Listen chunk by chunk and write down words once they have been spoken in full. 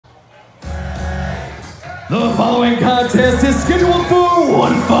The following contest is scheduled for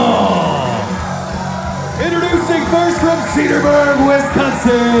one fall. Introducing first from Cedarburg,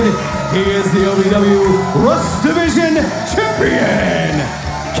 Wisconsin, he is the OVW Rush Division Champion,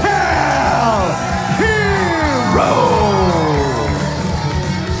 Kal Herro.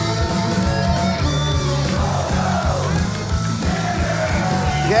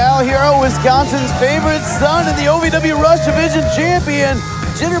 Kal Herro, Wisconsin's favorite son and the OVW Rush Division Champion,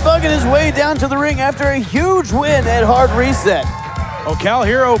 jitterbugging his way down to the ring after a huge win at Hard Reset. Oh, Kal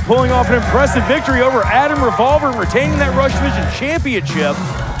Herro pulling off an impressive victory over Adam Revolver and retaining that Rush Division Championship.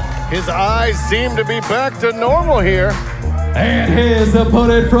 His eyes seem to be back to normal here. And his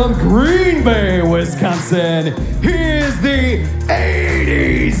opponent from Green Bay, Wisconsin, he is the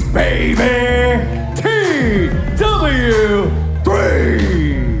 80s baby, TW3.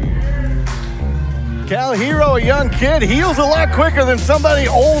 Kal Herro, a young kid, heals a lot quicker than somebody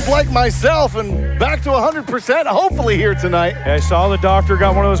old like myself, and back to 100% hopefully here tonight. I saw the doctor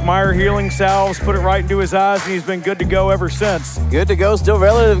got one of those Meyer healing salves, put it right into his eyes, and he's been good to go ever since. Good to go, still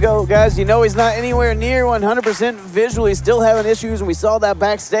relative to go, guys. You know he's not anywhere near 100% visually, still having issues, and we saw that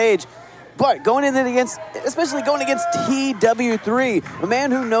backstage. But going in against, especially going against TW3, a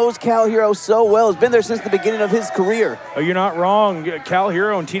man who knows Kal Herro so well, has been there since the beginning of his career. Oh, you're not wrong. Kal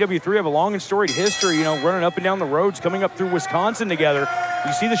Herro and TW3 have a long and storied history, you know, running up and down the roads, coming up through Wisconsin together.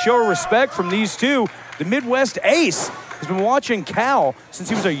 You see the show of respect from these two. The Midwest ace has been watching Kal since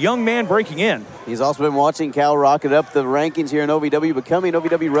he was a young man breaking in. He's also been watching Kal rocket up the rankings here in OVW, becoming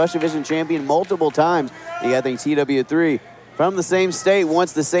OVW Rush Division Champion multiple times. You got to think TW3, from the same state,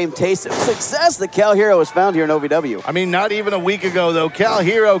 wants the same taste of success that Kal Herro has found here in OVW. I mean, not even a week ago, though, Kal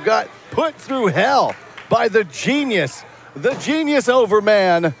Herro got put through hell by the genius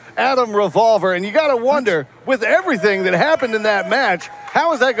overman, Adam Revolver. And you got to wonder, with everything that happened in that match,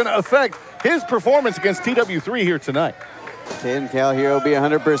 how is that going to affect his performance against TW3 here tonight? Can Kal Herro be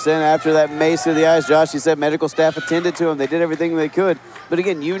 100% after that mace to the eyes? Josh, you said medical staff attended to him. They did everything they could. But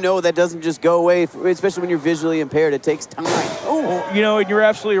again, you know that doesn't just go away, especially when you're visually impaired. It takes time. Oh, you know, and you're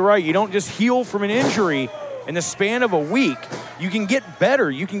absolutely right. You don't just heal from an injury in the span of a week. You can get better.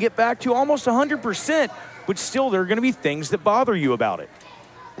 You can get back to almost 100%, but still there are going to be things that bother you about it.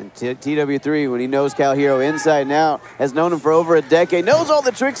 And TW3, when he knows Kal Herro inside and out, has known him for over a decade, knows all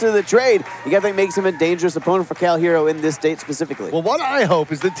the tricks of the trade, you got to think makes him a dangerous opponent for Kal Herro in this state specifically. Well, what I hope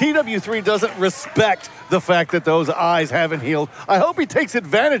is that TW3 doesn't respect the fact that those eyes haven't healed. I hope he takes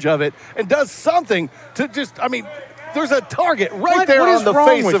advantage of it and does something to just, I mean, there's a target right there on the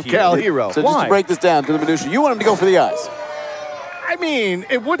face of Kal Herro. So just to break this down to the minutia, you want him to go for the eyes? I mean,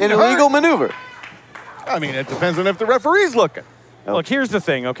 it wouldn't hurt. An illegal maneuver. I mean, it depends on if the referee's looking. Look, here's the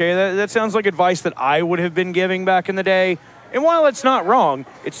thing, okay? That sounds like advice that I would have been giving back in the day. And while it's not wrong,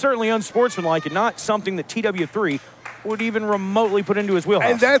 it's certainly unsportsmanlike and not something that TW3 would even remotely put into his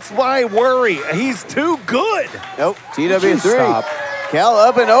wheelhouse. And that's why I worry. He's too good. Nope, TW3. Kal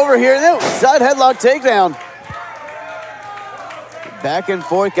up and over here. No, side headlock takedown. Back and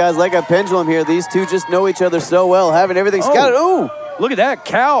forth, guys, like a pendulum here. These two just know each other so well, having everything scouted. Ooh. Look at that,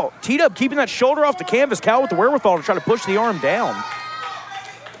 Kal, T-Dub keeping that shoulder off the canvas. Kal with the wherewithal to try to push the arm down.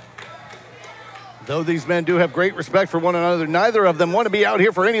 Though these men do have great respect for one another, neither of them want to be out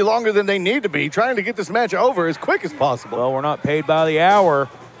here for any longer than they need to be, trying to get this match over as quick as possible. Well, we're not paid by the hour.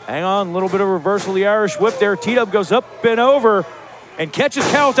 Hang on, a little bit of reversal of the Irish whip there. T-Dub goes up and over and catches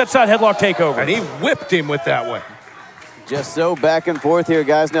Kal with that side headlock takeover. And he whipped him with that one. Just so back and forth here,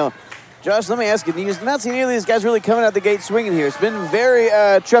 guys. Now, Josh, let me ask you, you've not seen any of these guys really coming out the gate swinging here. It's been very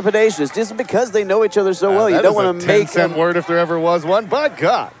trepidatious, just because they know each other so well. You don't want to make 10-cent word if there ever was one, but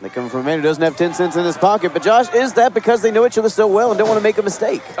God. They come from a man who doesn't have 10 cents in his pocket. But Josh, is that because they know each other so well and don't want to make a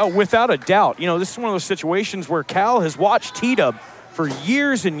mistake? Oh, without a doubt. You know, this is one of those situations where Kal has watched T-Dub for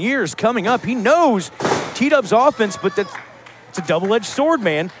years and years coming up. He knows T-Dub's offense, but it's a double-edged sword,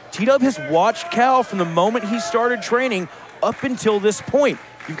 man. T-Dub has watched Kal from the moment he started training up until this point.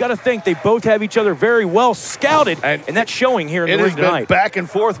 You've got to think they both have each other very well scouted, and that's showing here in the ring tonight. It has been back and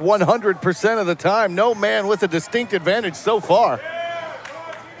forth 100% of the time. No man with a distinct advantage so far.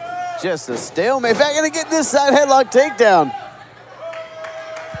 Just a stalemate. Back in to get this side headlock takedown.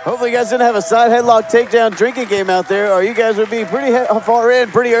 Hopefully you guys didn't have a side headlock takedown drinking game out there, or you guys would be pretty far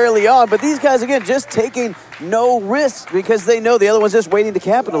in pretty early on. But these guys, again, just taking no risks because they know the other one's just waiting to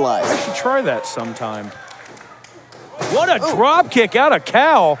capitalize. I should try that sometime. What a drop kick out of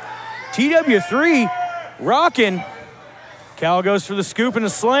Kal. TW3 rocking. Kal goes for the scoop and the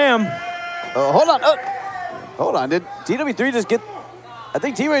slam. Hold on. Hold on. Did TW3 just get I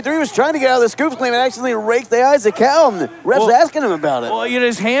think TW3 was trying to get out of the scoops claim and actually raked the eyes of Kal, and the ref's asking him about it. Well, you know,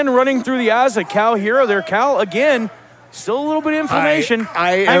 his hand running through the eyes of Kal Herro there. Kal, again, still a little bit of inflammation.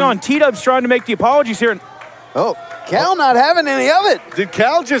 Hang on, T-Dub's trying to make the apologies here. Oh, Kal not having any of it. Did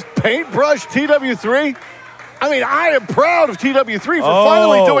Kal just paintbrush TW3? I mean, I am proud of TW3 for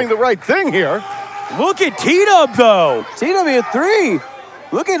finally doing the right thing here. Look at T-Dub, though. TW3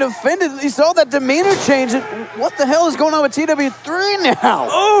 looking offended. You saw that demeanor change. What the hell is going on with TW3 now?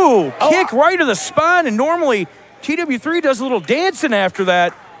 Oh, kick right to the spine, and normally TW3 does a little dancing after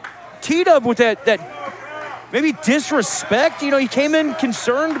that. T-Dub with that maybe disrespect. You know, he came in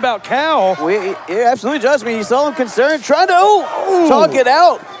concerned about Kal. Yeah, absolutely, Josh. I mean, you saw him concerned, trying to talk it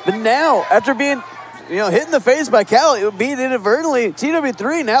out. But now, after being, hit in the face by Kal, it would be inadvertently.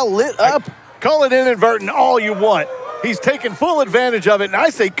 TW3 now lit up. Call it inadvertent all you want. He's taken full advantage of it, and I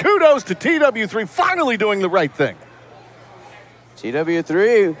say kudos to TW3 finally doing the right thing.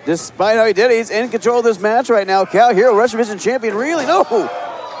 TW3, despite how he did it, he's in control of this match right now. Kal Herro, Rush Division champion, really? No.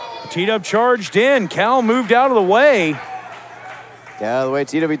 T-Dub charged in. Kal moved out of the way. Out of the way,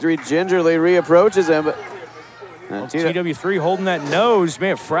 TW3 gingerly reapproaches him. But TW3 holding that nose, may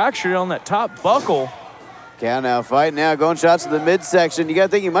have fractured on that top buckle. Kal now fighting now, going shots to the midsection. You got to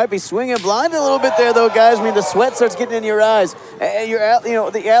think you might be swinging blind a little bit there, though, guys. I mean, the sweat starts getting in your eyes. And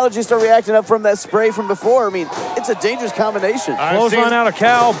the allergies start reacting up from that spray from before. I mean, it's a dangerous combination. Clothesline out of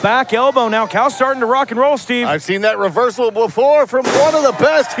Kal, back elbow now. Kal starting to rock and roll, Steve. I've seen that reversal before from one of the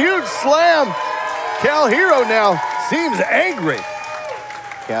best. Huge slam. Kal Herro now seems angry.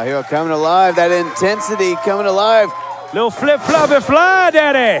 Kal Herro coming alive, that intensity coming alive. Little flip-flop and fly,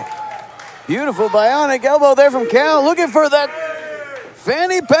 daddy. Beautiful bionic elbow there from Kal, looking for that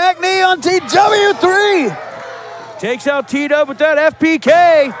fanny pack knee on TW3. Takes out T-Dub with that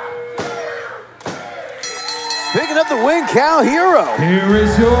FPK. Picking up the win, Kal Herro. Here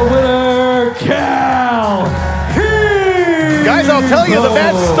is your winner, Kal Herro. Guys, I'll tell you, the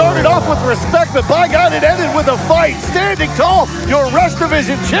match started off with respect, but by God, it ended with a fight. Standing tall, your Rush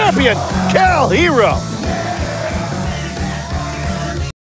Division champion, Kal Herro.